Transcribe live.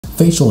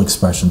facial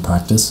expression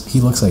practice.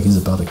 He looks like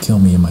he's about to kill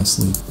me in my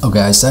sleep.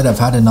 Okay, I said I've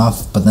had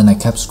enough, but then I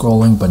kept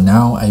scrolling, but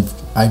now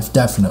I've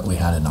definitely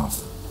had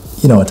enough.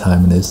 You know what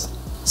time it is.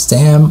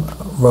 Sam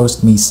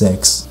Roast Me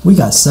 6. We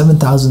got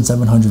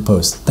 7,700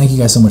 posts. Thank you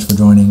guys so much for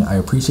joining. I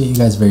appreciate you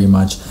guys very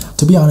much.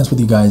 To be honest with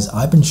you guys,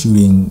 I've been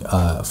shooting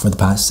for the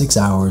past 6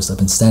 hours. I've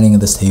been standing at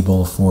this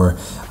table for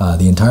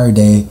the entire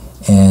day,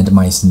 and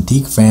my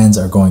Cintiq fans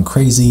are going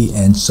crazy,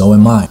 and so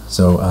am I.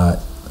 So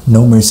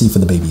no mercy for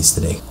the babies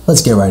today.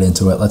 Let's get right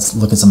into it. Let's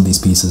look at some of these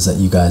pieces that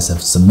you guys have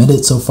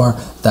submitted so far.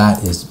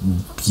 That is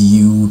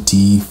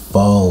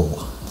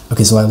beautiful.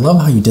 Okay, so I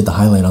love how you did the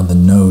highlight on the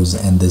nose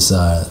and this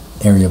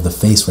area of the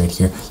face right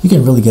here. You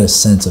can really get a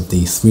sense of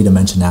the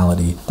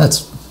three-dimensionality.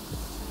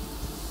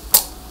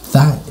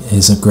 That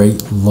is a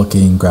great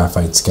looking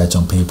graphite sketch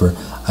on paper.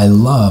 I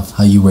love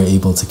how you were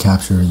able to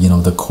capture, you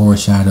know, the core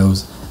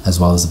shadows as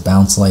well as the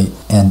bounce light,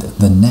 and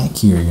the neck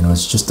here, you know,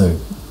 it's just a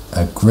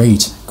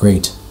great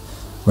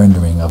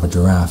rendering of a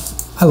giraffe.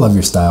 I love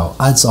your style.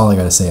 That's all I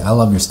gotta say. I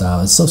love your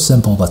style. It's so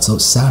simple but so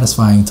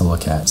satisfying to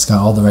look at. It's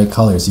got all the right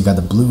colors. You got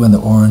the blue and the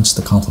orange,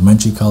 the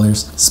complementary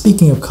colors.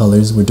 Speaking of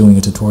colors, we're doing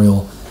a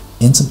tutorial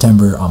in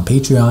September on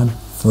Patreon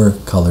for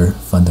color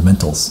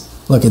fundamentals.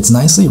 Look, it's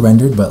nicely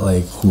rendered, but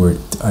like, who are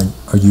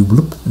you?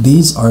 Bloop.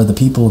 These are the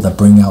people that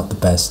bring out the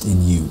best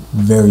in you.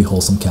 Very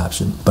wholesome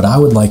caption. But I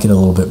would like it a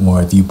little bit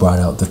more if you brought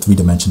out the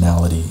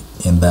three-dimensionality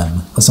in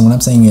them. Listen, what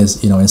I'm saying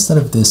is, you know, instead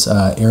of this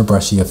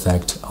airbrushy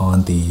effect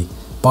on the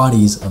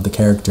bodies of the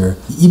character,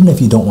 even if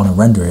you don't want to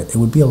render it, it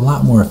would be a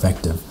lot more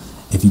effective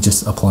if you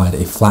just applied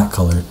a flat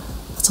color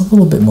that's a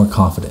little bit more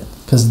confident.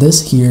 Because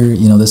this here,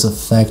 you know, this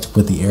effect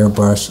with the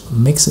airbrush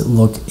makes it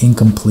look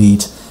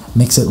incomplete,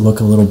 makes it look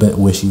a little bit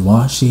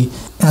wishy-washy.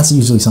 That's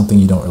usually something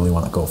you don't really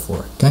want to go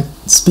for, okay?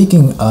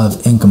 Speaking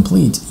of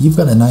incomplete, you've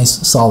got a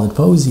nice solid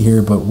pose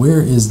here, but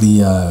where is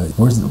the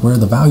where are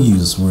the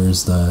values? Where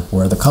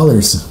are the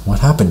colors? What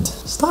happened?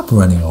 Stop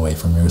running away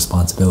from your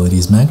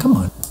responsibilities, man. Come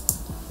on.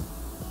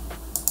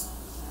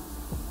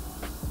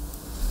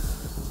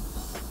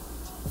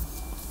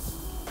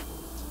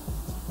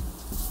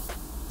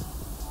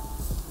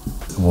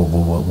 Whoa,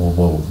 whoa, whoa,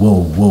 whoa,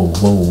 whoa, whoa,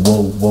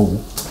 whoa, whoa, whoa.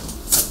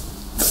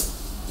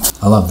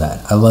 I love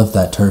that. I love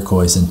that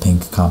turquoise and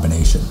pink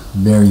combination.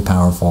 Very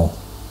powerful.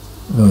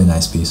 Really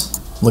nice piece.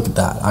 Look at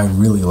that. I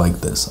really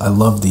like this. I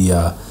love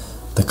the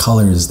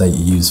colors that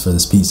you use for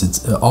this piece.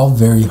 It's all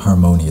very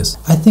harmonious.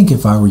 I think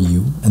if I were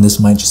you, and this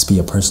might just be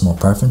a personal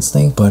preference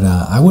thing, but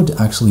I would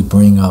actually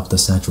bring up the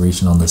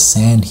saturation on the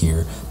sand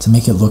here to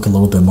make it look a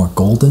little bit more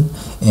golden,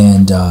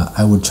 and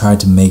I would try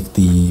to make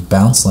the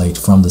bounce light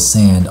from the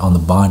sand on the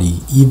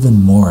body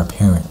even more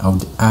apparent. I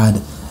would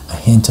add a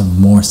hint of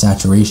more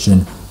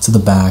saturation to the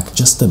back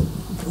just to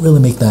really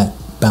make that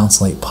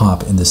bounce light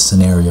pop in this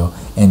scenario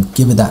and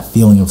give it that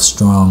feeling of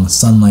strong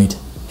sunlight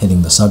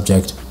hitting the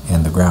subject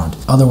and the ground.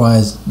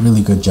 Otherwise,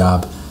 really good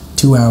job.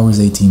 2 hours,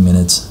 18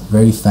 minutes,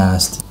 very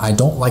fast. I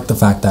don't like the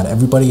fact that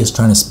everybody is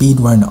trying to speed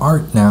run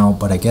art now,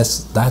 but I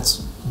guess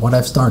that's what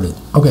I've started.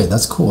 Okay,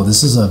 that's cool.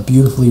 This is a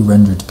beautifully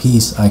rendered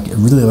piece. I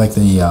really like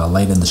the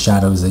light and the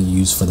shadows that you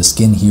use for the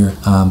skin here.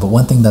 But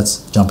one thing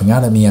that's jumping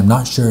out at me, I'm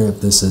not sure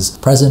if this is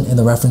present in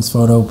the reference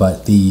photo,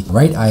 but the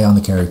right eye on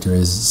the character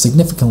is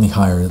significantly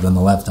higher than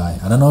the left eye.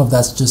 I don't know if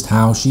that's just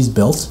how she's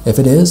built. If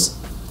it is,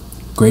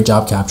 great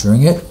job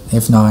capturing it.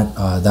 If not,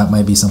 that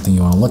might be something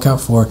you want to look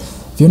out for.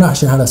 If you're not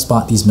sure how to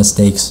spot these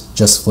mistakes,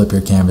 just flip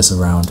your canvas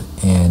around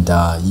and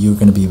you're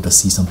going to be able to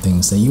see some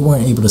things that you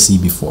weren't able to see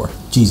before.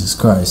 Jesus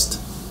Christ.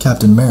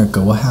 Captain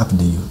America, what happened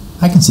to you?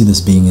 I can see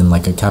this being in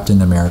like a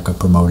Captain America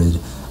promoted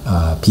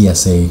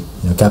PSA.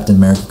 You know, Captain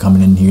America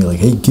coming in here like,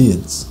 hey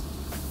kids,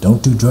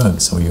 don't do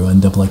drugs or you'll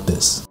end up like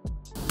this.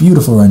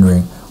 Beautiful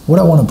rendering. What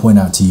I want to point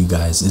out to you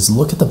guys is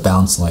look at the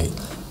bounce light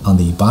on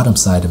the bottom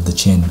side of the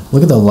chin.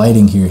 Look at the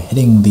lighting here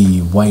hitting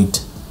the white,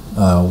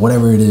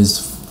 whatever it is,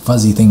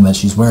 fuzzy thing that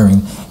she's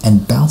wearing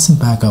and bouncing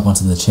back up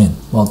onto the chin.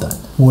 Well done.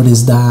 What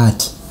is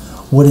that?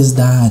 What is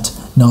that?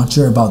 Not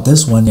sure about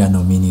this one. Yeah,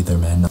 no, me neither,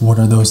 man. What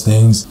are those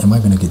things? Am I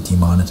gonna get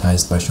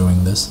demonetized by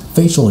showing this?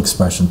 Facial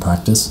expression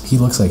practice. He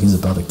looks like he's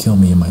about to kill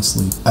me in my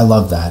sleep. I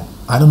love that.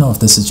 I don't know if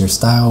this is your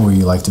style where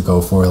you like to go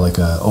for like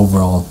a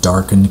overall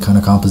darkened kind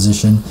of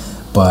composition,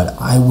 but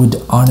I would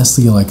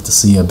honestly like to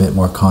see a bit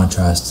more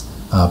contrast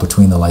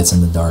between the lights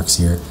and the darks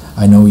here.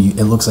 I know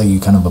it looks like you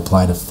kind of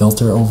applied a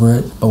filter over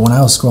it, but when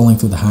I was scrolling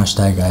through the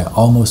hashtag, I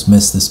almost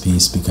missed this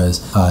piece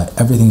because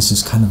everything's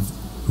just kind of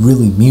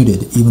really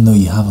muted, even though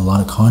you have a lot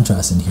of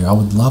contrast in here. I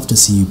would love to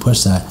see you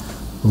push that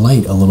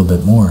light a little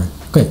bit more.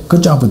 Okay,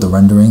 good job with the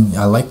rendering.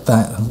 I like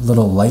that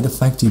little light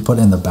effect you put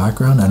in the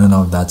background. I don't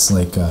know if that's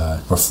like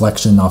a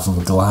reflection off of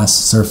a glass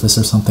surface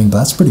or something, but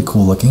that's pretty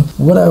cool looking.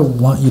 What I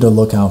want you to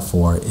look out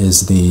for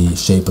is the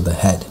shape of the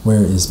head.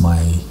 Where is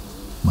my...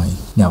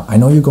 Now, I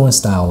know you're going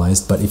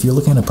stylized, but if you're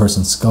looking at a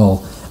person's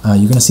skull,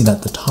 you're gonna see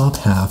that the top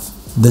half,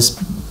 this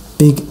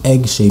big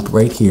egg shape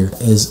right here,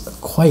 is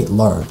quite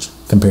large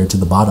compared to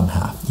the bottom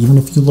half. Even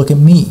if you look at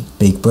me,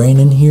 big brain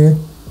in here,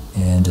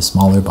 and a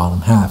smaller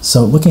bottom half.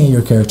 So looking at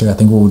your character, I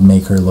think what would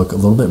make her look a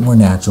little bit more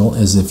natural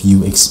is if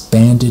you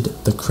expanded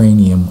the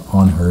cranium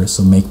on her.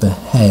 So make the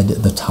head,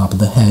 the top of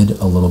the head,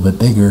 a little bit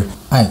bigger.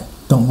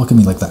 Don't look at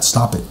me like that.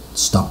 Stop it.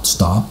 Stop,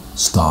 stop,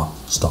 stop,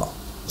 stop.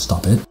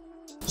 Stop it.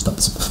 Stop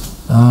it.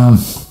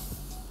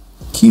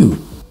 Cute.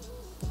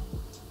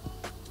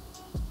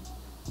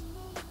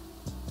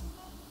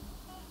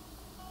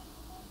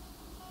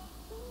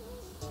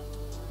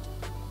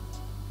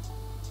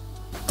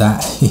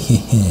 That,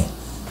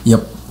 yep,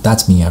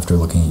 that's me after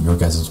looking at your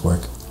guys'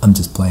 work. I'm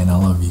just playing, I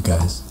love you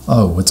guys.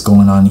 Oh, what's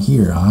going on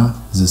here, huh?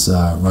 Is this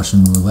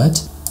Russian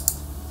roulette?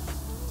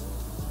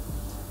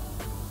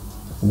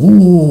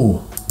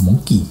 Ooh,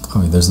 monkey.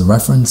 Oh, there's the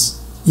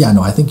reference. Yeah,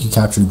 no, I think you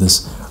captured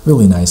this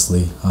really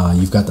nicely.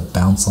 You've got the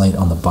bounce light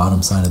on the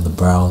bottom side of the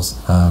brows.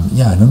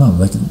 Yeah, no,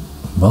 like,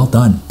 well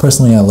done.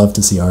 Personally, I love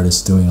to see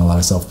artists doing a lot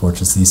of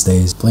self-portraits these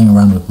days, playing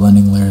around with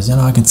blending layers. You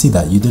know, I can see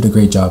that. You did a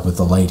great job with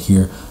the light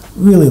here.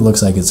 Really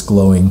looks like it's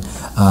glowing,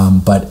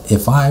 but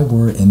if I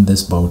were in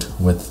this boat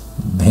with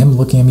him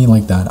looking at me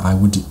like that, I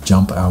would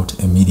jump out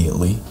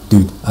immediately.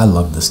 Dude, I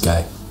love this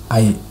guy.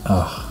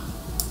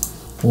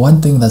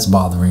 One thing that's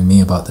bothering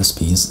me about this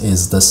piece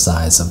is the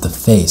size of the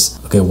face.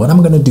 Okay, what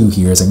I'm gonna do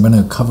here is I'm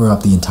gonna cover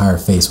up the entire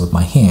face with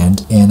my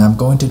hand, and I'm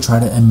going to try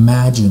to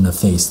imagine a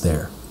face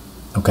there.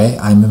 Okay,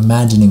 I'm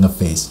imagining a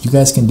face. You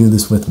guys can do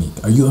this with me.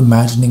 Are you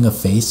imagining a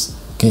face?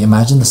 Okay,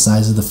 imagine the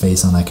size of the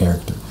face on that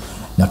character.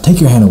 Now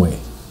take your hand away.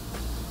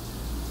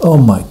 Oh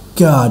my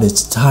god,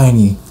 it's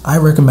tiny. I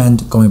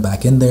recommend going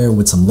back in there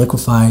with some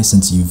liquify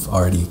since you've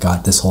already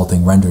got this whole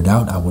thing rendered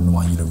out. I wouldn't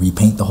want you to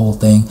repaint the whole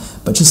thing,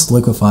 but just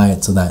liquify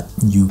it so that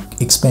you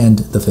expand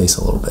the face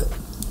a little bit.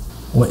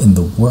 What in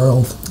the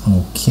world?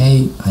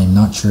 Okay, I'm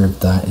not sure if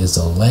that is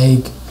a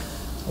leg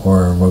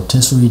or a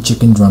rotisserie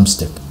chicken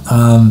drumstick.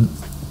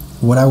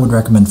 What I would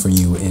recommend for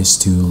you is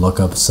to look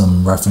up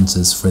some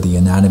references for the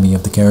anatomy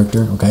of the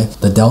character, okay?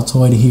 The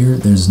deltoid here,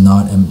 there's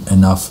not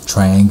enough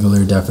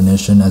triangular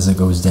definition as it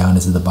goes down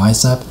into the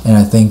bicep, and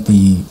I think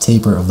the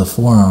taper of the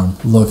forearm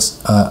looks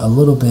a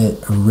little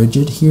bit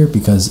rigid here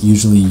because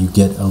usually you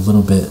get a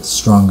little bit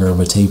stronger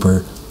of a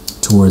taper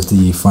towards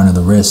the front of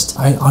the wrist.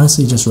 I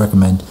honestly just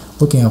recommend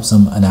looking up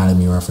some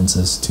anatomy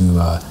references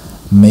to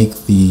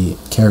make the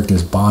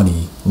character's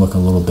body look a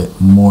little bit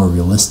more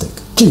realistic.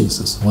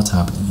 Jesus, what's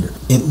happening here?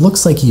 It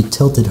looks like you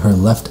tilted her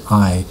left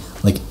eye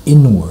like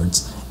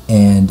inwards,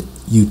 and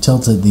you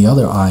tilted the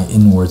other eye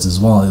inwards as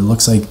well. It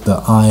looks like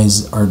the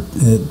eyes are,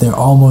 they're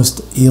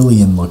almost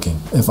alien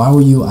looking. If I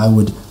were you, I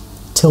would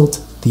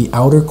tilt the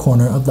outer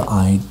corner of the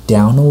eye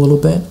down a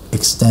little bit,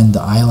 extend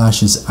the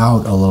eyelashes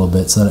out a little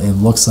bit so that it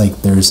looks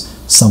like there's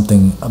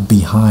something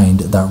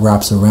behind that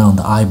wraps around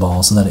the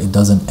eyeball so that it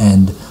doesn't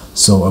end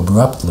so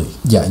abruptly.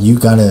 Yeah, you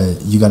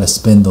gotta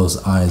spin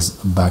those eyes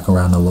back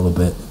around a little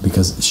bit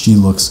because she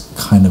looks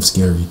kind of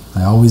scary.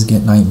 I always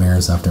get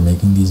nightmares after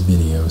making these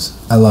videos.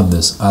 I love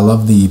this. I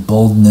love the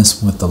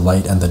boldness with the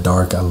light and the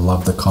dark. I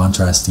love the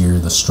contrast here,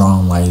 the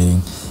strong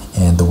lighting,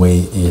 and the way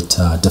it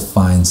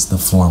defines the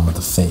form of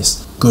the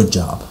face. Good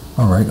job.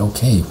 All right,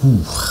 okay.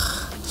 Ooh.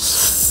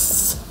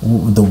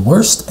 The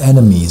worst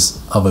enemies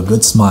of a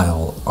good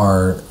smile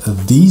are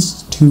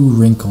these two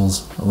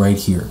wrinkles right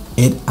here.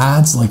 It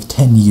adds like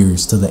 10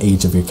 years to the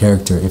age of your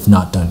character if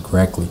not done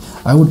correctly.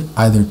 I would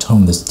either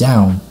tone this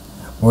down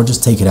or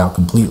just take it out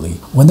completely.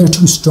 When they're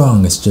too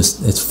strong,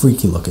 it's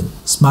freaky looking.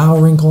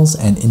 Smile wrinkles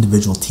and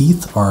individual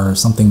teeth are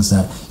some things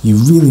that you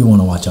really want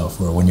to watch out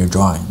for when you're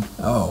drawing.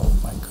 Oh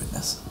my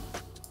goodness.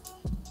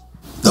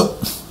 Oh.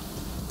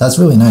 That's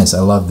really nice.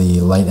 I love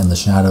the light and the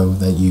shadow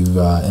that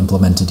you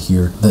implemented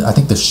here. I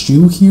think the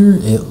shoe here,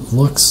 it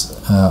looks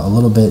a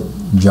little bit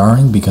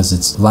jarring because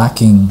it's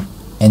lacking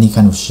any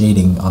kind of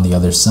shading on the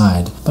other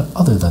side. But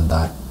other than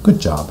that, good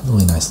job.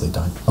 Really nicely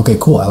done. Okay,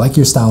 cool. I like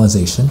your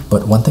stylization,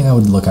 but one thing I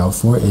would look out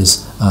for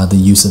is the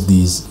use of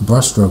these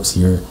brush strokes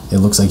here. It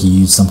looks like you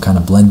used some kind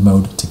of blend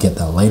mode to get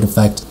that light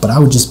effect, but I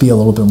would just be a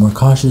little bit more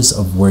cautious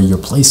of where you're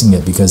placing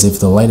it because if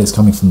the light is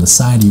coming from the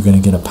side, you're going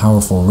to get a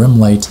powerful rim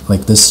light.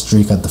 Like this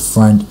streak at the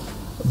front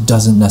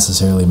doesn't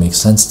necessarily make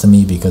sense to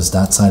me because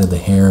that side of the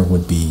hair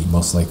would be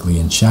most likely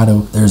in shadow.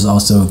 There's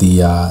also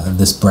the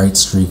this bright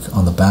streak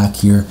on the back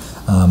here.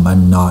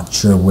 I'm not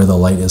sure where the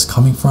light is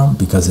coming from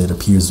because it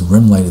appears the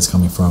rim light is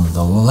coming from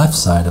the left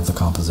side of the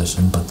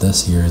composition, but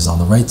this here is on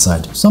the right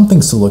side. Some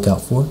things to look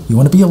out for. You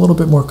want to be a little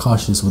bit more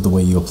cautious with the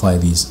way you apply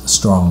these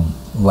strong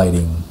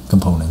lighting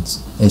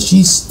components. Is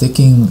she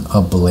sticking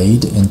a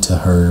blade into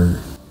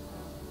her...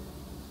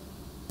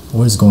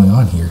 What is going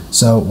on here?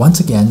 So once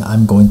again,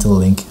 I'm going to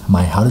link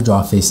my how to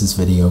draw faces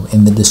video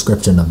in the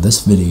description of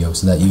this video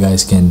so that you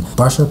guys can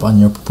brush up on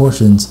your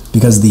proportions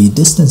because the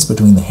distance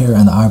between the hair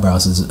and the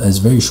eyebrows is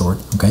very short,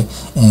 okay?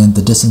 And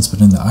the distance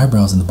between the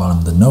eyebrows and the bottom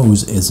of the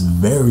nose is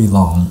very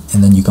long.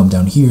 And then you come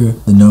down here,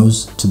 the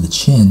nose to the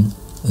chin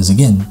is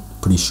again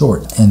pretty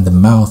short. And the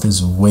mouth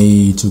is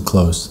way too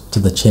close to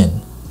the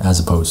chin. as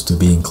opposed to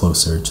being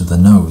closer to the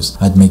nose.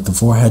 I'd make the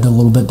forehead a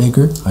little bit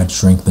bigger, I'd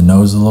shrink the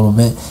nose a little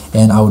bit,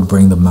 and I would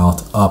bring the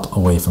mouth up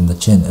away from the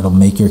chin. It'll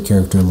make your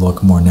character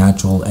look more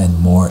natural and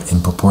more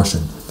in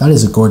proportion. That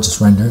is a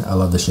gorgeous render. I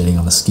love the shading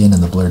on the skin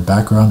and the blurred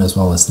background, as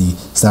well as the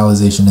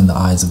stylization in the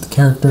eyes of the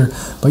character,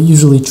 but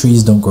usually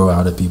trees don't grow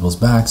out of people's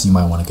backs. You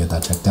might want to get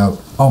that checked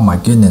out. Oh my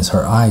goodness,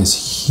 her eye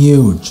is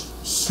huge.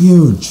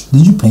 Huge.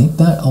 Did you paint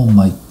that? Oh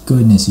my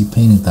goodness, you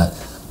painted that.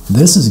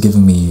 This is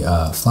giving me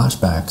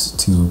flashbacks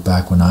to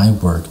back when I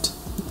worked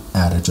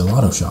at a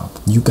gelato shop.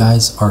 You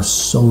guys are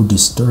so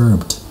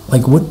disturbed.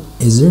 Like, what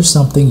is there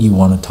something you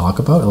want to talk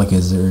about? Like,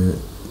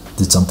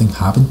 did something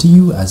happen to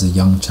you as a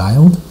young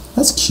child?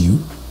 That's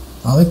cute.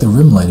 I like the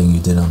rim lighting you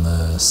did on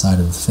the side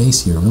of the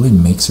face here. It really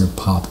makes her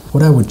pop.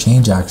 What I would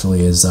change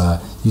actually is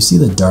you see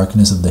the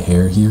darkness of the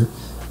hair here,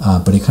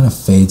 but it kind of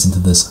fades into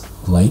this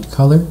light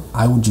color.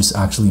 I would just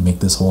actually make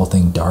this whole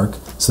thing dark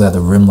so that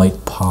the rim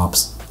light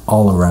pops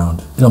all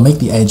around. It'll make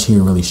the edge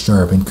here really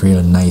sharp and create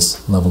a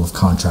nice level of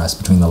contrast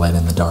between the light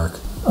and the dark.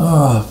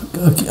 Oh,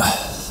 okay.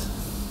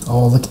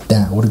 Oh, look at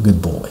that. What a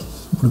good boy.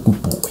 What a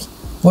good boy.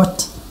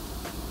 What?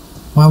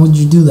 Why would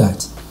you do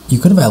that? You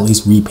could have at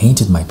least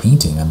repainted my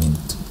painting. I mean,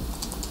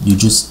 you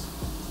just...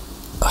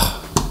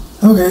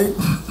 Okay.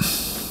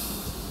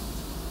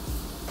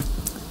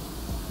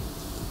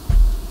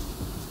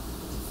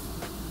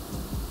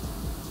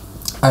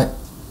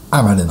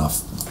 I've had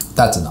enough.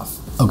 That's enough.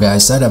 Okay, I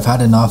said I've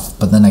had enough,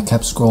 but then I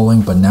kept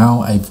scrolling, but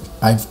now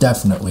I've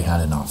definitely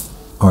had enough.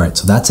 Alright,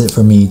 so that's it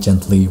for me,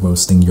 gently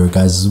roasting your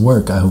guys'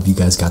 work. I hope you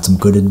guys got some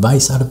good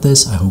advice out of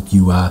this. I hope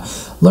you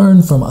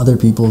learn from other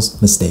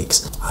people's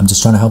mistakes. I'm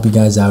just trying to help you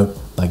guys out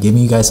by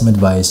giving you guys some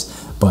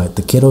advice, but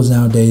the kiddos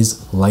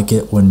nowadays like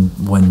it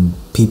when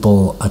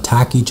people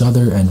attack each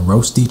other and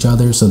roast each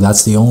other, so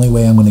that's the only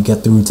way I'm going to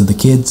get through to the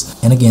kids.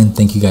 And again,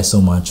 thank you guys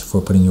so much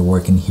for putting your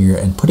work in here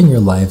and putting your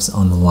lives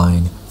on the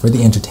line for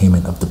the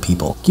entertainment of the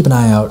people. Keep an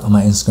eye out on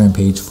my Instagram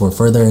page for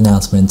further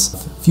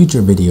announcements,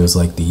 future videos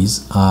like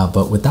these.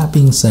 But with that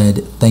being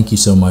said, thank you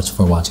so much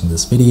for watching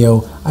this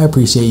video. I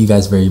appreciate you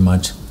guys very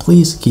much.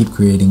 Please keep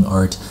creating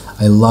art.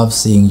 I love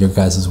seeing your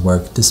guys'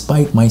 work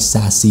despite my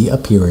sassy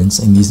appearance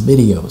in these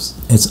videos.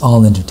 It's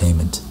all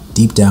entertainment.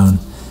 Deep down,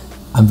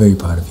 I'm very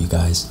proud of you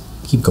guys.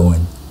 Keep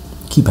going.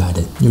 Keep at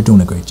it. You're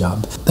doing a great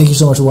job. Thank you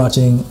so much for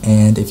watching,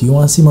 and if you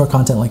want to see more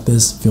content like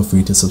this, feel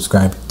free to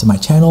subscribe to my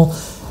channel.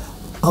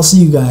 I'll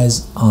see you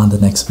guys on the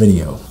next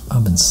video.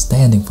 I've been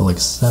standing for like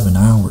 7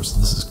 hours.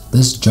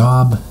 This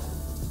job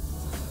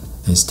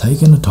is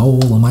taking a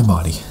toll on my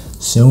body.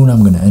 Soon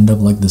I'm gonna end up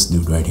like this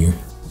dude right here.